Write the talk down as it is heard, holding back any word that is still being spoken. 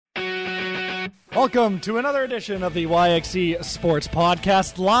Welcome to another edition of the YXE Sports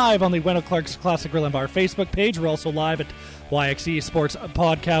Podcast, live on the Wendell Clark's Classic Grill and Bar Facebook page. We're also live at YXE Sports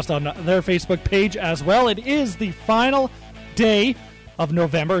Podcast on their Facebook page as well. It is the final day of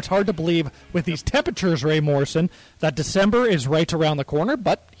November. It's hard to believe with these temperatures, Ray Morrison, that December is right around the corner,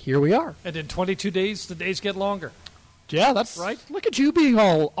 but here we are. And in 22 days, the days get longer. Yeah, that's right. Look at you being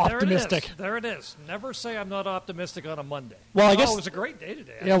all optimistic. There it is. Never say I'm not optimistic on a Monday. Well, I guess it was a great day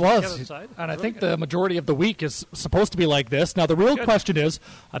today. Yeah, it was. And I think the majority of the week is supposed to be like this. Now, the real question is,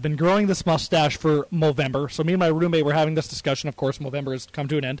 I've been growing this mustache for Movember. So me and my roommate were having this discussion. Of course, Movember has come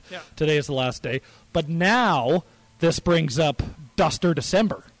to an end. Yeah. Today is the last day. But now this brings up Duster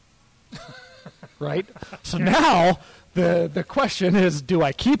December. Right? So now the question is, do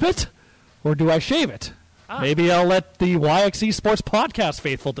I keep it or do I shave it? Maybe I'll let the YXE Sports Podcast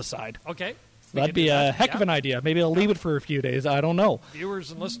faithful decide. Okay. That'd be a heck of an idea. Maybe I'll leave it for a few days. I don't know.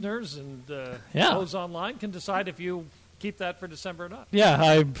 Viewers and listeners and those online can decide if you keep that for December or not. Yeah,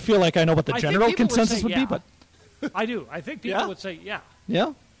 I feel like I know what the general consensus would be, but I do. I think people would say yeah,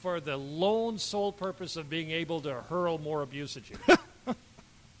 for the lone sole purpose of being able to hurl more abuse at you.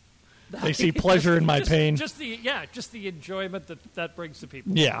 They see pleasure in my pain. Just the enjoyment that brings to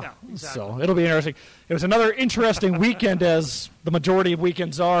people. Yeah, exactly. So it'll be interesting. It was another interesting weekend, as the majority of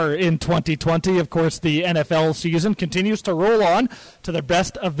weekends are in 2020. Of course, the NFL season continues to roll on to the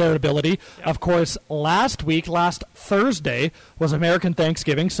best of their ability. Yep. Of course, last Thursday, was American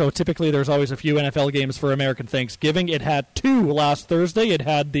Thanksgiving, so typically there's always a few NFL games for American Thanksgiving. It had two last Thursday. It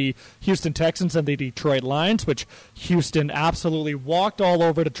had the Houston Texans and the Detroit Lions, which Houston absolutely walked all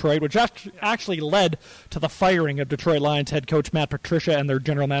over Detroit, which actually led to the firing of Detroit Lions head coach Matt Patricia and their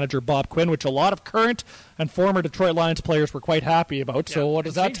general manager Bob Quinn, which a lot of current and former Detroit Lions players were quite happy about. So what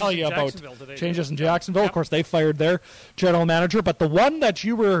does that tell you about changes in Jacksonville? Of course, they fired their general manager, but the one that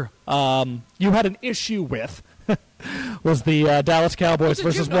you were you had an issue with was the Dallas Cowboys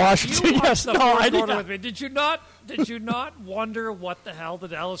versus Washington. Yes, no, I did. With me. Did you not wonder what the hell the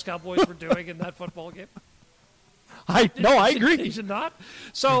Dallas Cowboys were doing in that football game? I agree. Did you not?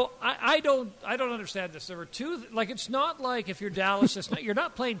 So I don't understand this. There were two. Like, it's not like if you're Dallas, you're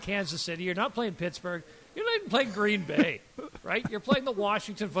not playing Kansas City, you're not playing Pittsburgh, you're not even playing Green Bay, right? You're playing the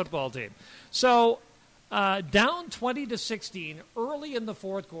Washington football team. So down 20-16 early in the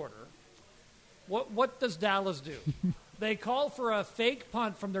fourth quarter. What does Dallas do? They call for a fake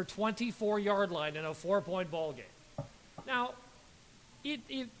punt from their 24-yard line in a 4-point ball game. Now, you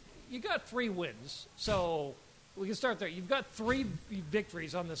got 3 wins, so we can start there. You've got 3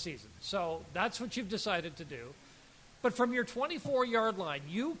 victories on the season, so that's what you've decided to do. But from your 24-yard line,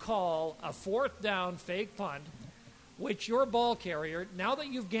 you call a 4th down fake punt, which your ball carrier, now that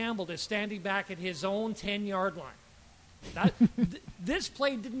you've gambled, is standing back at his own 10-yard line. This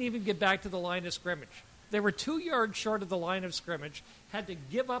play didn't even get back to the line of scrimmage. They were 2 yards short of the line of scrimmage, had to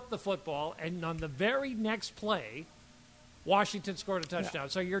give up the football, and on the very next play, Washington scored a touchdown. Yeah.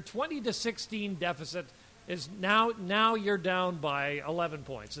 So your 20-16 deficit is now you're down by 11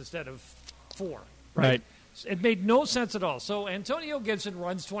 points instead of 4. Right? It made no sense at all. So Antonio Gibson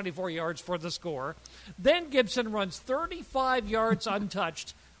runs 24 yards for the score. Then Gibson runs 35 yards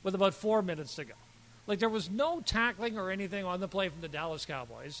untouched with about 4 minutes to go. Like, there was no tackling or anything on the play from the Dallas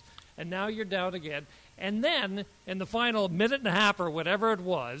Cowboys, and now you're down again. And then, in the final minute and a half or whatever it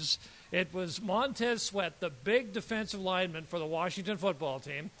was Montez Sweat, the big defensive lineman for the Washington football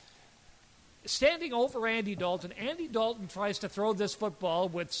team, standing over Andy Dalton. Andy Dalton tries to throw this football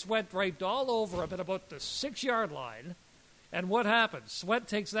with Sweat draped all over him at about the 6-yard line. And what happens? Sweat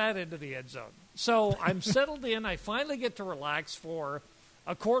takes that into the end zone. So I'm settled in. I finally get to relax for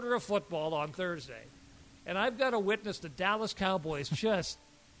a quarter of football on Thursday. And I've got to witness the Dallas Cowboys just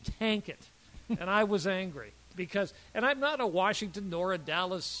tank it. And I was angry and I'm not a Washington nor a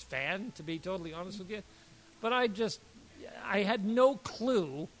Dallas fan, to be totally honest with you. But I had no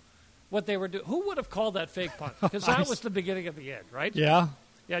clue what they were doing. Who would have called that fake punt? Because that was the beginning of the end, right? Yeah.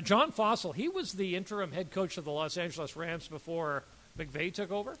 Yeah, John Fossil, he was the interim head coach of the Los Angeles Rams before McVay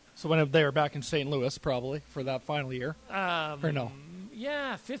took over. So when they were back in St. Louis, probably, for that final year? Or no?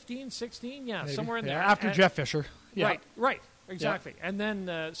 Yeah, 15, 16, maybe. Somewhere in there. After Jeff Fisher. Yeah. Right, exactly. Yeah. And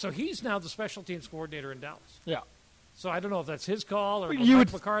then, so he's now the special teams coordinator in Dallas. Yeah. So I don't know if that's his call or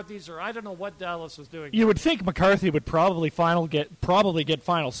McCarthy's, or I don't know what Dallas was doing. You would think McCarthy would probably get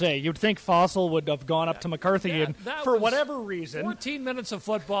final say. You'd think Fossil would have gone up to McCarthy, and for whatever reason, 14 minutes of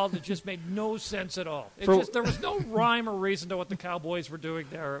football that just made no sense at all. There was no rhyme or reason to what the Cowboys were doing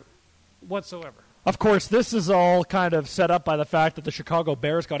there whatsoever. Of course, this is all kind of set up by the fact that the Chicago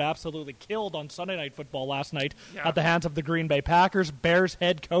Bears got absolutely killed on Sunday Night Football last night at the hands of the Green Bay Packers. Bears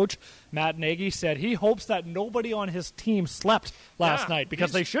head coach Matt Nagy said he hopes that nobody on his team slept last night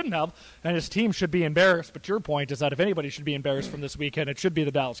because they shouldn't have, and his team should be embarrassed. But your point is that if anybody should be embarrassed from this weekend, it should be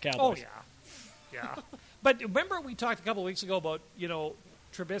the Dallas Cowboys. Oh, yeah. But remember we talked a couple of weeks ago about,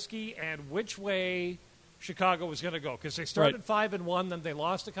 Trubisky and which way Chicago was going to go because they started 5-1, then they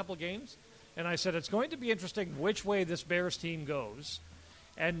lost a couple games. And I said, it's going to be interesting which way this Bears team goes.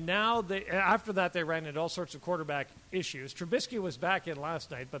 And now, after that, they ran into all sorts of quarterback issues. Trubisky was back in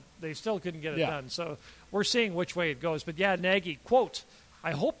last night, but they still couldn't get it done. So we're seeing which way it goes. But, Nagy, quote,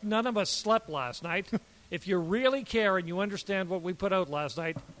 I hope none of us slept last night. If you really care and you understand what we put out last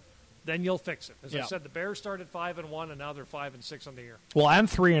night, then you'll fix it. As I said, the Bears started 5-1, and now they're 5-6 on the year. Well, and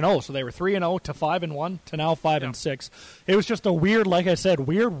 3-0. So they were 3-0 to 5-1 to now 5-6. It was just a weird, like I said,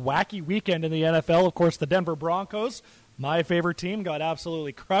 wacky weekend in the NFL. Of course, the Denver Broncos, my favorite team, got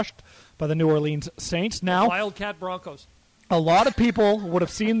absolutely crushed by the New Orleans Saints. Now, Wildcat Broncos. A lot of people would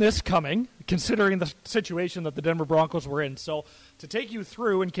have seen this coming, considering the situation that the Denver Broncos were in. So to take you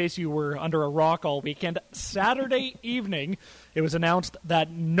through, in case you were under a rock all weekend, Saturday evening, it was announced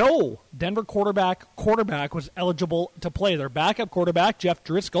that no Denver quarterback was eligible to play. Their backup quarterback, Jeff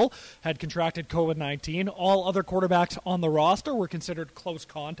Driscoll, had contracted COVID-19. All other quarterbacks on the roster were considered close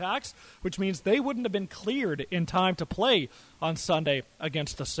contacts, which means they wouldn't have been cleared in time to play on Sunday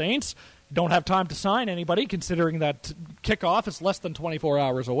against the Saints. Don't have time to sign anybody, considering that kickoff is less than 24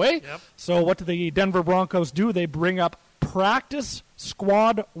 hours away. Yep. So what do the Denver Broncos do? They bring up practice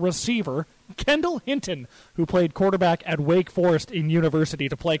squad receiver Kendall Hinton, who played quarterback at Wake Forest in university,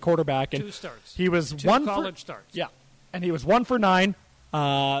 to play quarterback. And 2 starts. He was Two college starts. Yeah, and he was 1 for 9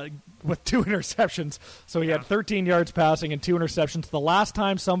 with 2 interceptions. So he had 13 yards passing and 2 interceptions. The last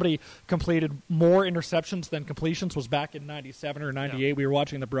time somebody completed more interceptions than completions was back in 97 or 98. Yeah. We were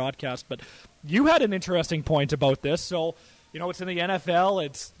watching the broadcast. But you had an interesting point about this. So, it's in the NFL.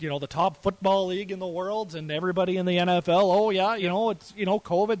 It's, the top football league in the world, and everybody in the NFL, it's,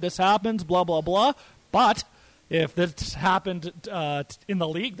 COVID, this happens, blah, blah, blah. But if this happened in the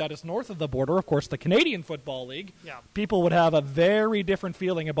league that is north of the border, of course, the Canadian Football League, people would have a very different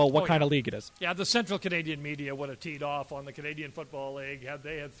feeling about what kind of league it is. Yeah, the Central Canadian media would have teed off on the Canadian Football League. Had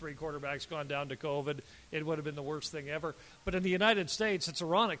they had 3 quarterbacks gone down to COVID, it would have been the worst thing ever. But in the United States, it's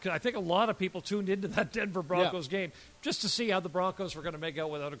ironic. I think a lot of people tuned into that Denver Broncos game just to see how the Broncos were going to make out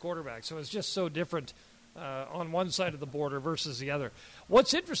without a quarterback. So it's just so different on one side of the border versus the other.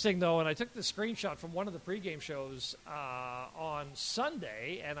 What's interesting, though, and I took the screenshot from one of the pregame shows on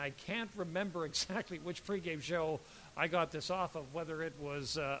Sunday, and I can't remember exactly which pregame show I got this off of, whether it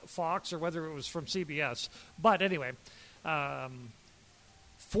was Fox or whether it was from CBS. But anyway,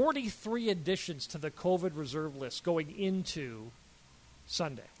 43 additions to the COVID reserve list going into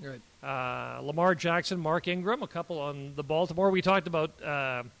Sunday. Right. Lamar Jackson, Mark Ingram, a couple on the Baltimore. We talked about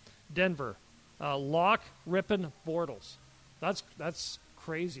Denver. Locke, Rippon, Bortles. That's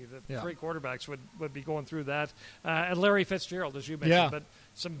crazy that 3 quarterbacks would be going through that. And Larry Fitzgerald, as you mentioned. But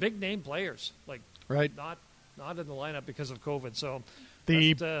some big-name players, not in the lineup because of COVID. So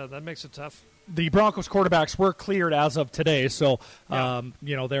that makes it tough. The Broncos quarterbacks were cleared as of today, so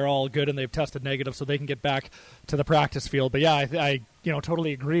they're all good and they've tested negative, so they can get back to the practice field. But I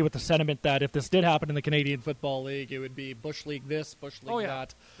totally agree with the sentiment that if this did happen in the Canadian Football League, it would be Bush League this, Bush League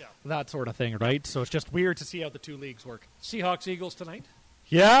that sort of thing, right? So it's just weird to see how the 2 leagues work. Seahawks Eagles tonight.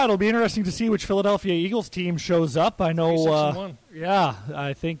 Yeah, it'll be interesting to see which Philadelphia Eagles team shows up. I know. 6-1. Yeah,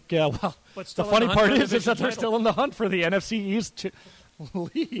 I think. Well, the funny part is that they're still in the hunt for the NFC East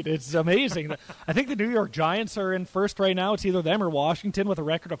lead. It's amazing. I think the New York Giants are in first right now. It's either them or Washington with a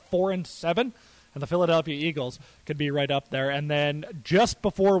record of 4-7, and the Philadelphia Eagles could be right up there. And then just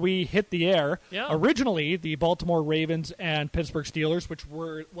before we hit the air, originally the Baltimore Ravens and Pittsburgh Steelers, which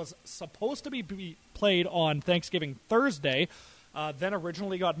was supposed to be played on Thanksgiving Thursday, then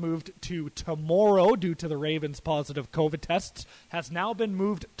originally got moved to tomorrow due to the Ravens' positive COVID tests, has now been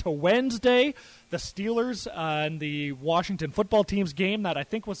moved to Wednesday. The Steelers and the Washington football team's game that I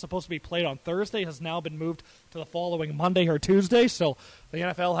think was supposed to be played on Thursday has now been moved to the following Monday or Tuesday. So the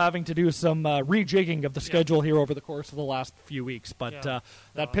NFL having to do some rejigging of the schedule here over the course of the last few weeks. But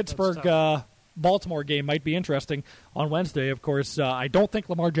that Pittsburgh Baltimore game might be interesting on Wednesday. Of course, I don't think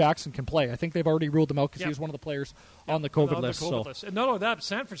Lamar Jackson can play. I think they've already ruled him out because he was one of the players on the COVID list. List. And not only that,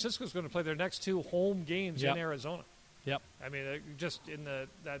 San Francisco's going to play their next 2 home games in Arizona. Yep. I mean, just in that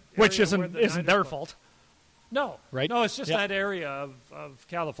area which isn't their fault. No. Right? No, it's just that area of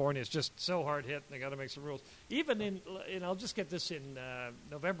California is just so hard hit, and they got to make some rules. Even I'll just get this in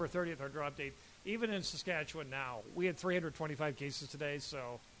November 30th, our drop date. even in Saskatchewan now, we had 325 cases today,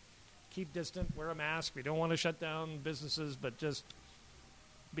 so keep distant, wear a mask. We don't want to shut down businesses, but just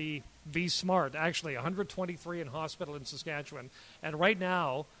be smart. Actually, 123 in hospital in Saskatchewan. And right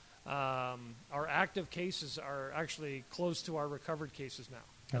now, our active cases are actually close to our recovered cases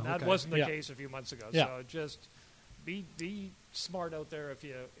now. And that wasn't the case a few months ago. Yeah. So just be smart out there if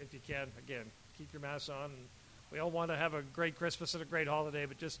you can. Again, keep your mask on. And we all want to have a great Christmas and a great holiday,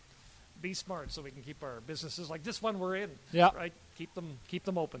 but just be smart so we can keep our businesses like this one we're in. Yeah. Right? Keep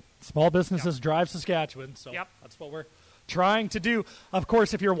them open. Small businesses drive Saskatchewan, so that's what we're trying to do. Of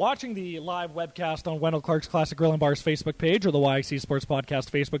course, if you're watching the live webcast on Wendell Clark's Classic Grill and Bar's Facebook page or the YXC Sports Podcast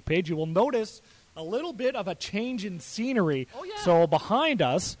Facebook page, you will notice a little bit of a change in scenery. Oh, yeah. So behind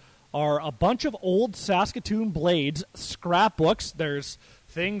us are a bunch of old Saskatoon Blades scrapbooks. There's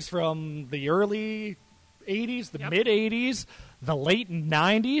things from the early 80s, the mid-80s, the late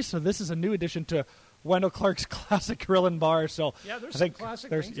 90s. So this is a new addition to Wendell Clark's Classic Grill and Bar. So yeah, there's I think some classic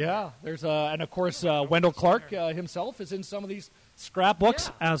there's things. there's and of course Wendell Clark himself is in some of these scrapbooks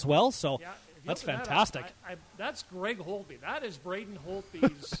as well. So that's fantastic. That's Greg Holtby. That is Braden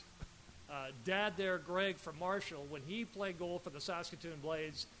Holtby's dad there, Greg from Marshall, when he played goal for the Saskatoon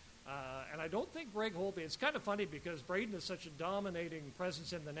Blades. And I don't think Greg Holtby. It's kind of funny because Braden is such a dominating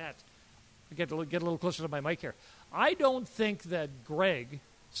presence in the net. Get a little closer to my mic here. I don't think that Greg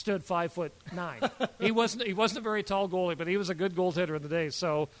stood 5'9". He wasn't a very tall goalie, but he was a good goaltender in the day.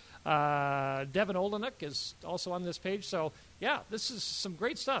 So Devin Olenek is also on this page. So yeah, this is some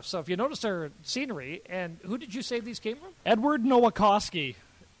great stuff. So if you notice our scenery, and who did you say these came from? Edward Nowakowski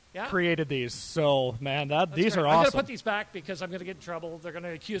created these. So man, these are awesome. I'm going to put these back because I'm going to get in trouble. They're going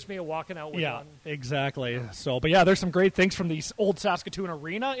to accuse me of walking out with one. Exactly. So, but yeah, there's some great things from the old Saskatoon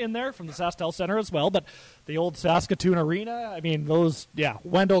Arena in there, from the SaskTel Center as well. But the old Saskatoon Arena, I mean, those,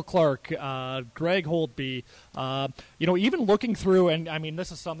 Wendell Clark, Greg Holtby, even looking through, and I mean,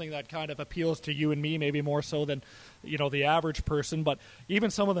 this is something that kind of appeals to you and me, maybe more so than the average person, but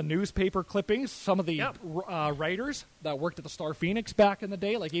even some of the newspaper clippings, some of the writers that worked at the Star Phoenix back in the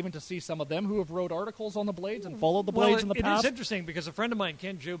day, like even to see some of them who have wrote articles on the Blades and followed the Blades in the past. It is interesting because a friend of mine,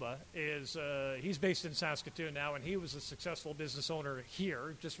 Ken Juba, he's based in Saskatoon now, and he was a successful business owner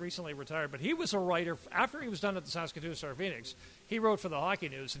here, just recently retired, but he was a writer. After he was done at the Saskatoon Star Phoenix, he wrote for the Hockey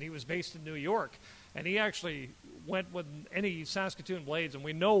News, and he was based in New York, and he actually went with any Saskatoon Blades, and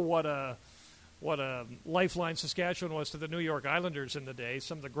we know what a lifeline Saskatchewan was to the New York Islanders in the day.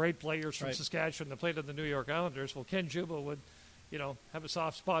 Some of the great players from Saskatchewan that played on the New York Islanders. Well, Ken Juba would, have a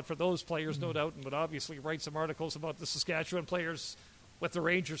soft spot for those players, no doubt, and would obviously write some articles about the Saskatchewan players with the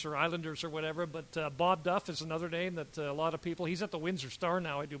Rangers or Islanders or whatever. But Bob Duff is another name that a lot of people, he's at the Windsor Star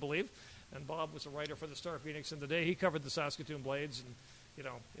now, I do believe, and Bob was a writer for the Star Phoenix in the day. He covered the Saskatoon Blades, and,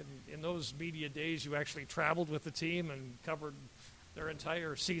 in those media days, you actually traveled with the team and covered their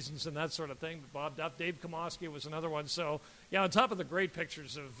entire seasons and that sort of thing. But Bob Duff, Dave Kamoski was another one. So, on top of the great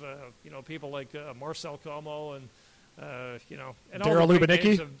pictures of, people like Marcel Como and, and all the great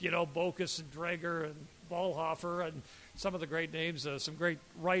names of, Bokus and Dreger and Ballhofer and some of the great names, some great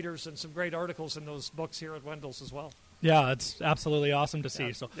writers and some great articles in those books here at Wendell's as well. Yeah, it's absolutely awesome to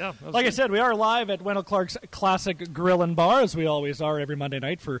see. So, like I said, we are live at Wendell Clark's Classic Grill and Bar, as we always are every Monday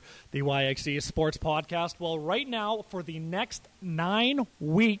night for the YXC Sports Podcast. Well, right now, for the next 9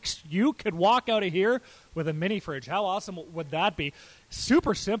 weeks, you could walk out of here with a mini fridge. How awesome would that be?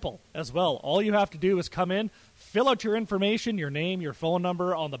 Super simple as well. All you have to do is come in, fill out your information, your name, your phone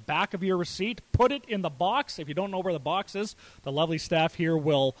number on the back of your receipt. Put it in the box. If you don't know where the box is, the lovely staff here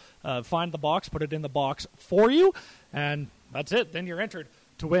will find the box, put it in the box for you, and that's it. Then you're entered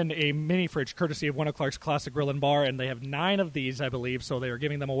to win a mini fridge courtesy of Wendell Clark's Classic Grill and Bar, and they have 9 of these, I believe, so they are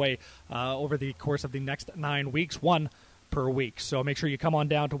giving them away over the course of the next 9 weeks, 1 per week. So make sure you come on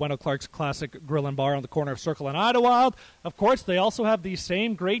down to Wendell Clark's Classic Grill and Bar on the corner of Circle and Idlewild. Of course, they also have the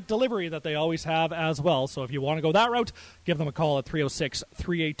same great delivery that they always have as well. So if you want to go that route, give them a call at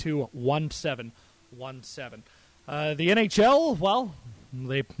 306-382-1717. The NHL, well,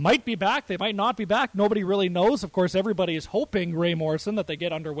 they might be back. They might not be back. Nobody really knows. Of course, everybody is hoping, Ray Morrison, that they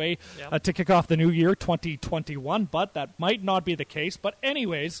get underway to kick off the new year, 2021, but that might not be the case. But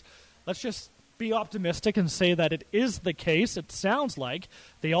anyways, let's just be optimistic and say that it is the case. It sounds like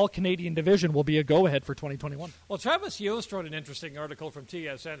the All-Canadian division will be a go-ahead for 2021. Well, Travis Yost wrote an interesting article from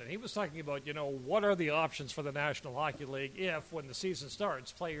TSN, and he was talking about, what are the options for the National Hockey League if, when the season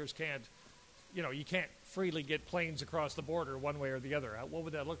starts, players can't, you can't freely get planes across the border one way or the other. What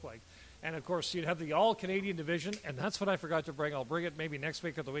would that look like? And, of course, you'd have the All-Canadian division, and that's what I forgot to bring. I'll bring it maybe next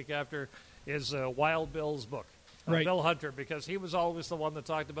week or the week after, is Wild Bill's book. Right. Bill Hunter, because he was always the one that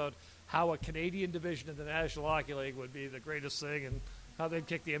talked about how a Canadian division in the National Hockey League would be the greatest thing and how they'd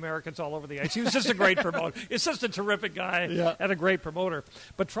kick the Americans all over the ice. He was just a great promoter. He's just a terrific guy and a great promoter.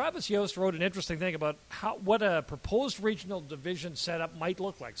 But Travis Yost wrote an interesting thing about what a proposed regional division setup might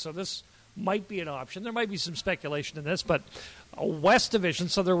look like. So this might be an option. There might be some speculation in this, but a West Division,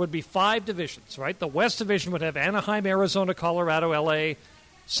 so there would be 5 divisions, right? The West Division would have Anaheim, Arizona, Colorado, LA,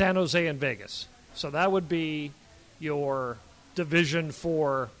 San Jose, and Vegas. So that would be your division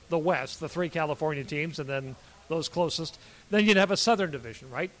for the West, the 3 California teams, and then those closest. Then you'd have a Southern Division,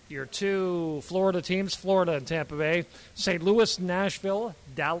 right? Your 2 Florida teams, Florida and Tampa Bay. St. Louis, Nashville,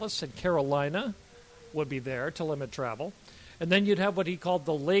 Dallas, and Carolina would be there to limit travel. And then you'd have what he called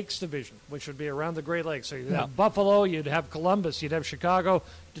the Lakes Division, which would be around the Great Lakes. So you'd have Buffalo, you'd have Columbus, you'd have Chicago,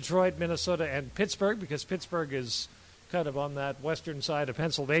 Detroit, Minnesota, and Pittsburgh, because Pittsburgh is kind of on that western side of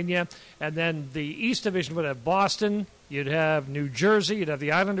Pennsylvania. And then the East Division would have Boston, you'd have New Jersey, you'd have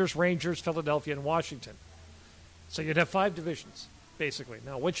the Islanders, Rangers, Philadelphia, and Washington. So you'd have 5 divisions, basically.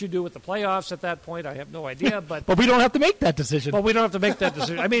 Now, what you do with the playoffs at that point, I have no idea. But we don't have to make that decision. But we don't have to make that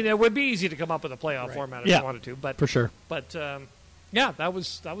decision. I mean, it would be easy to come up with a playoff format if you wanted to. But for sure. But, that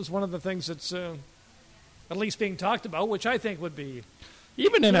was one of the things that's at least being talked about, which I think would be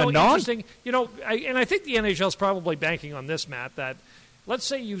even in a interesting. And I think the NHL is probably banking on this, Matt, that let's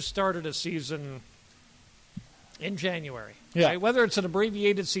say you started a season in January. Yeah. Right? Whether it's an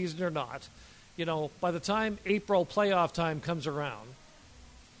abbreviated season or not, by the time April playoff time comes around,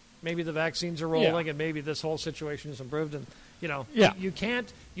 maybe the vaccines are rolling and maybe this whole situation is improved. And, you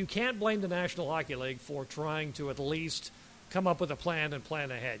can't blame the National Hockey League for trying to at least come up with a plan and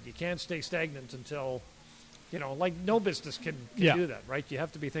plan ahead. You can't stay stagnant until, no business can do that, right? You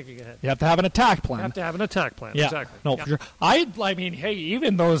have to be thinking ahead. You have to have an attack plan. You have to have an attack plan, exactly. No, for sure. I mean, hey,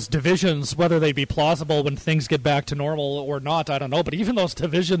 even those divisions, whether they be plausible when things get back to normal or not, I don't know. But even those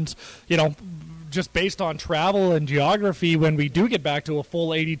divisions, just based on travel and geography, when we do get back to a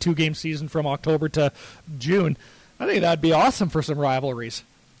full 82-game season from October to June, I think that'd be awesome for some rivalries.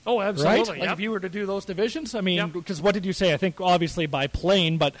 Oh, absolutely. Right? Like if you were to do those divisions, I mean, because what did you say? I think obviously by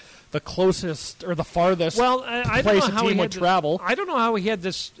plane, but the closest or the farthest place a team would travel. I don't know how he had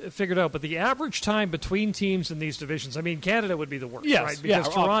this figured out, but the average time between teams in these divisions, I mean, Canada would be the worst, right? Because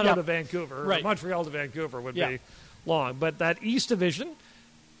Toronto to Vancouver, or Montreal to Vancouver would be long. But that East Division,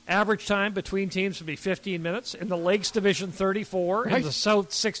 average time between teams would be 15 minutes. In the Lakes Division, 34. In the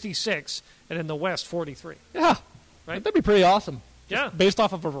South, 66. And in the West, 43. Yeah. Right? That'd be pretty awesome. Yeah. Based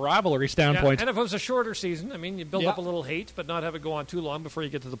off of a rivalry standpoint. Yeah. And if it was a shorter season, I mean, you build up a little hate, but not have it go on too long before you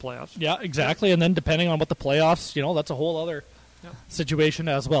get to the playoffs. Yeah, exactly. And then depending on what the playoffs, that's a whole other situation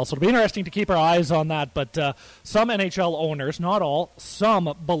as well. So it'll be interesting to keep our eyes on that. But some NHL owners, not all,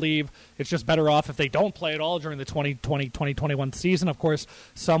 some believe it's just better off if they don't play at all during the 2020-2021 season. Of course,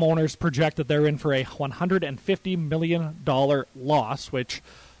 some owners project that they're in for a $150 million loss, which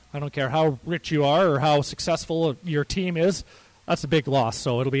I don't care how rich you are or how successful your team is. That's a big loss,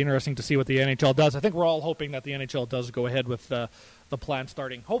 so it'll be interesting to see what the NHL does. I think we're all hoping that the NHL does go ahead with the plan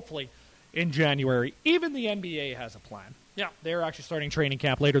starting, hopefully, in January. Even the NBA has a plan. Yeah. They're actually starting training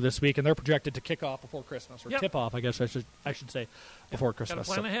camp later this week, and they're projected to kick off before Christmas, or tip off, I guess I should say, before Christmas.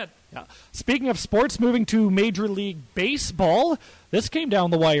 Got to plan ahead. Yeah. Speaking of sports, moving to Major League Baseball, this came down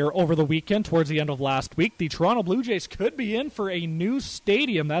the wire over the weekend towards the end of last week. The Toronto Blue Jays could be in for a new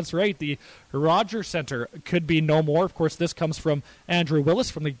stadium. That's right. The Rogers Center could be no more. Of course, this comes from Andrew Willis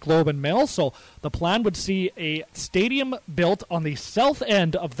from the Globe and Mail. So the plan would see a stadium built on the south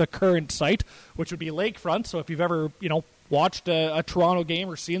end of the current site, which would be lakefront. So if you've ever, watched a Toronto game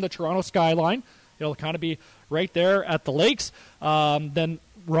or seen the Toronto skyline, it'll kind of be right there at the lakes. Then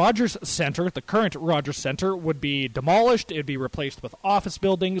Rogers Center, the current Rogers Center, would be demolished. It would be replaced with office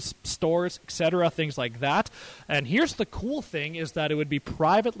buildings, stores, etc., things like that. And here's the cool thing is that it would be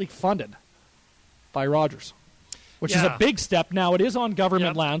privately funded by Rogers, which is a big step. Now, it is on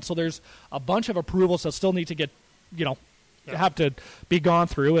government land, so there's a bunch of approvals that still need to get, have to be gone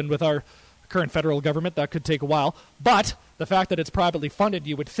through. And with our current federal government, that could take a while. But the fact that it's privately funded,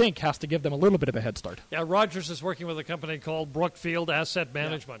 you would think, has to give them a little bit of a head start. Yeah, Rogers is working with a company called Brookfield Asset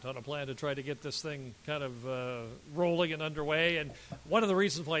Management on a plan to try to get this thing kind of rolling and underway. And one of the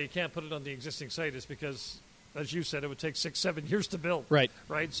reasons why you can't put it on the existing site is because, as you said, it would take 6-7 years to build. Right.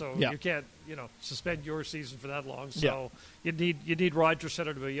 So you can't, suspend your season for that long. So you need Rogers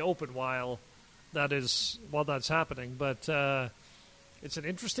Center to be open while that's happening. But it's an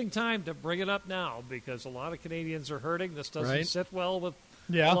interesting time to bring it up now because a lot of Canadians are hurting. This doesn't sit well with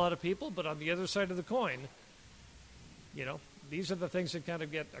a lot of people. But on the other side of the coin, these are the things that kind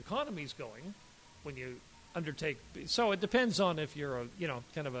of get economies going when you undertake. So it depends on if you're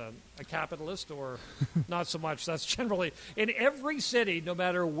kind of a capitalist or not so much. That's generally in every city, no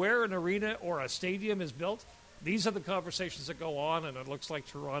matter where an arena or a stadium is built. These are the conversations that go on, and it looks like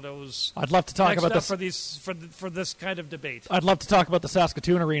Toronto's. I'd love to talk about this for this kind of debate. I'd love to talk about the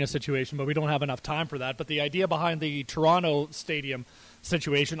Saskatoon Arena situation, but we don't have enough time for that. But the idea behind the Toronto Stadium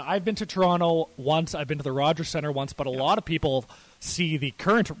situation, I've been to Toronto once. I've been to the Rogers Centre once, but a lot of people see the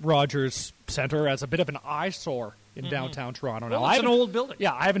current Rogers Centre as a bit of an eyesore in downtown Toronto. Well, it's an old building.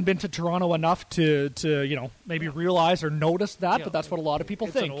 Yeah, I haven't been to Toronto enough to maybe realize or notice that, but that's what a lot of people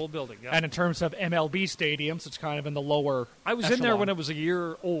think. It's an old building, yeah. And in terms of MLB stadiums, it's kind of in the lower I was echelon. in there when it was a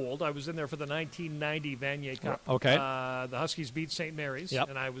year old. I was in there for the 1990 Vanier Cup. Okay. The Huskies beat St. Mary's, Yep.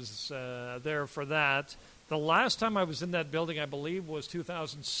 and I was there for that. The last time I was in that building, I believe, was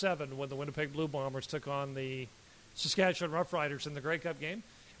 2007 when the Winnipeg Blue Bombers took on the Saskatchewan Roughriders in the Grey Cup game.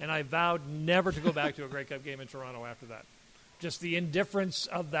 And I vowed never to go back to a Grey Cup game in Toronto after that. Just the indifference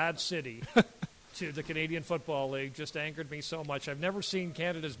of that city to the Canadian Football League just angered me so much. I've never seen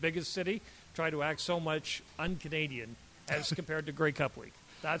Canada's biggest city try to act so much un-Canadian as compared to Grey Cup week.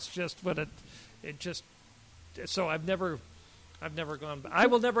 That's just what it just. So I've never gone. I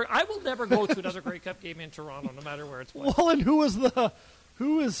will never go to another Grey Cup game in Toronto, no matter where it's played. Well,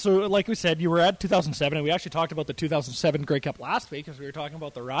 and so like we said, you were at 2007, and we actually talked about the 2007 Grey Cup last week because we were talking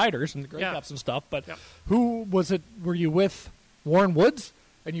about the Riders and the Grey Cups and stuff. But who was it? Were you with Warren Woods?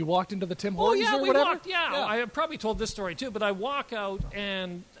 And you walked into the Tim Hortons or whatever? Walked, I probably told this story too, but I walk out,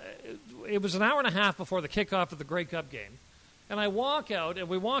 and it was an hour and a half before the kickoff of the Grey Cup game. And I walk out, and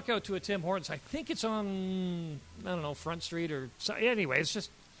we walk out to a Tim Hortons. I think it's on, Front Street or so. Anyway, it's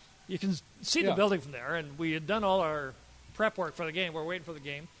just, you can see the building from there. And we had done all our prep work for the game. We're waiting for the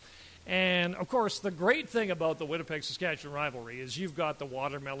game. And, of course, the great thing about the Winnipeg-Saskatchewan rivalry is you've got the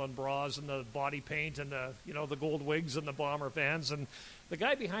watermelon bras and the body paint and the gold wigs and the Bomber fans. And the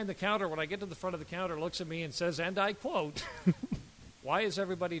guy behind the counter, when I get to the front of the counter, looks at me and says, and I quote, "Why is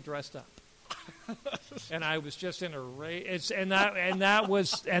everybody dressed up?" And I was just in a rage. And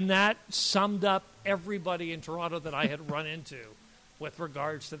that summed up everybody in Toronto that I had run into with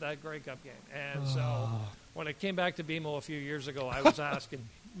regards to that Grey Cup game. And so when it came back to BMO a few years ago, I was asking,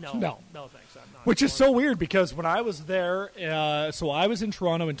 no, thanks. I'm not. Which is so weird because when I was there, so I was in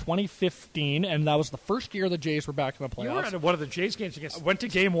Toronto in 2015, and that was the first year the Jays were back in the playoffs. You were at one of the Jays games against I went to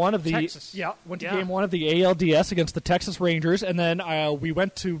game one of the Texas. game one of the ALDS against the Texas Rangers, and then we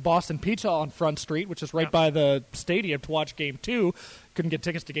went to Boston Pizza on Front Street, which is right by the stadium, to watch game two. Couldn't get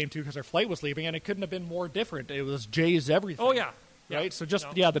tickets to game two because our flight was leaving, and it couldn't have been more different. It was Jays everything. Oh, yeah. Right, so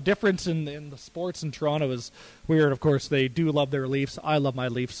the difference in the sports in Toronto is weird. Of course, they do love their Leafs. I love my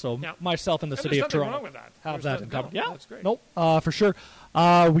Leafs, so myself and the city of Toronto wrong with that. have that in common. Yeah, that's great. Nope, for sure.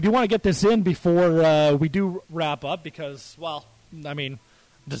 We do want to get this in before we do wrap up because,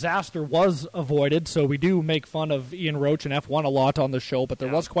 disaster was avoided. So we do make fun of Ian Roach and F1 a lot on the show, but there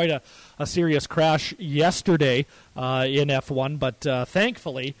was quite a serious crash yesterday in F1. But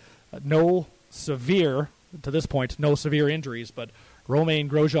thankfully, no severe injuries, but Romain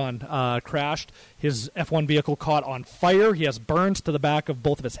Grosjean crashed. His F1 vehicle caught on fire. He has burns to the back of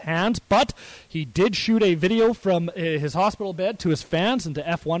both of his hands, but he did shoot a video from his hospital bed to his fans and to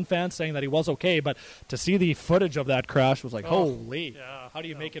F1 fans saying that he was okay, but to see the footage of that crash was like, holy, how do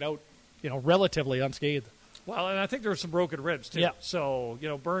you make it out, relatively unscathed? Well, and I think there were some broken ribs, too. Yeah. So,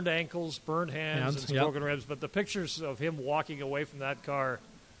 burned ankles, burned hands and some broken ribs, but the pictures of him walking away from that car,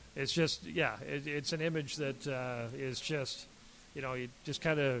 it's just, it's an image that is just, it just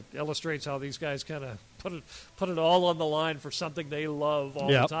kind of illustrates how these guys kind of put it all on the line for something they love all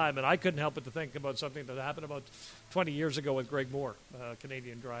the time. And I couldn't help but to think about something that happened about 20 years ago with Greg Moore, a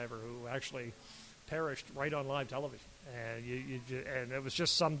Canadian driver who actually perished right on live television. And and it was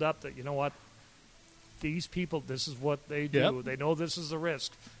just summed up that, these people, this is what they do. Yep. They know this is a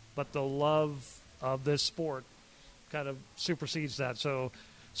risk, but the love of this sport kind of supersedes that. So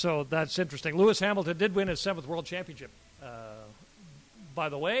that's interesting. Lewis Hamilton did win his 7th World Championship, by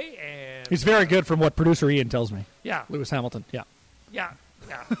the way. And he's very good from what producer Ian tells me. Yeah. Lewis Hamilton, Yeah.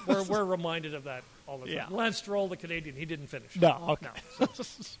 We're reminded of that all the time. Yeah. Lance Stroll, the Canadian, he didn't finish. No, okay. No. So,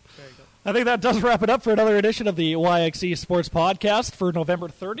 there you go. I think that does wrap it up for another edition of the YXE Sports Podcast for November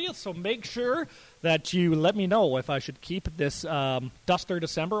 30th. So make sure that you let me know if I should keep this Duster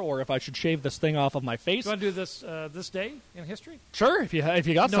December or if I should shave this thing off of my face. You want to do this this day in history? Sure, if you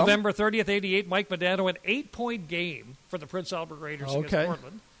got November 30th, 88, Mike Modano, an 8-point game for the Prince Albert Raiders against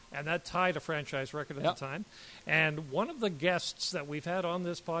Portland. And that tied a franchise record at the time. And one of the guests that we've had on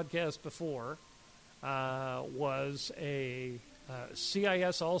this podcast before was a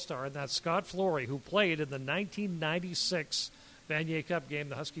CIS All-Star, and that's Scott Flory, who played in the 1996 Vanier Cup game.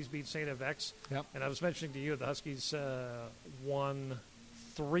 The Huskies beat St. FX. Yep. And I was mentioning to you, the Huskies won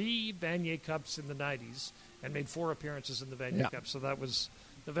 3 Vanier Cups in the 90s and made 4 appearances in the Vanier Cup. So that was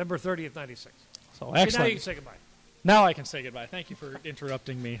November 30th, 96. So excellent. Now you can say goodbye. Now I can say goodbye. Thank you for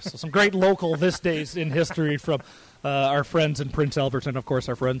interrupting me. So some great local this days in history from our friends in Prince Albert and, of course,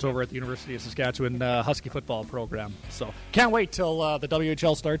 our friends over at the University of Saskatchewan Husky football program. So can't wait till the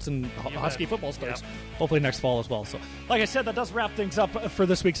WHL starts and Husky football starts, hopefully next fall as well. So like I said, that does wrap things up for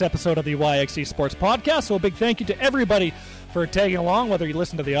this week's episode of the YXC Sports Podcast. So a big thank you to everybody for tagging along, whether you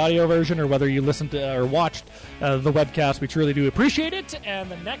listened to the audio version or whether you listened to or watched the webcast. We truly do appreciate it. And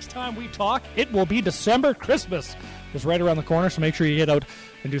the next time we talk, it will be December. Christmas is right around the corner, so make sure you get out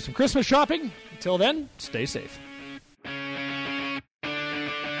and do some Christmas shopping. Until then, stay safe.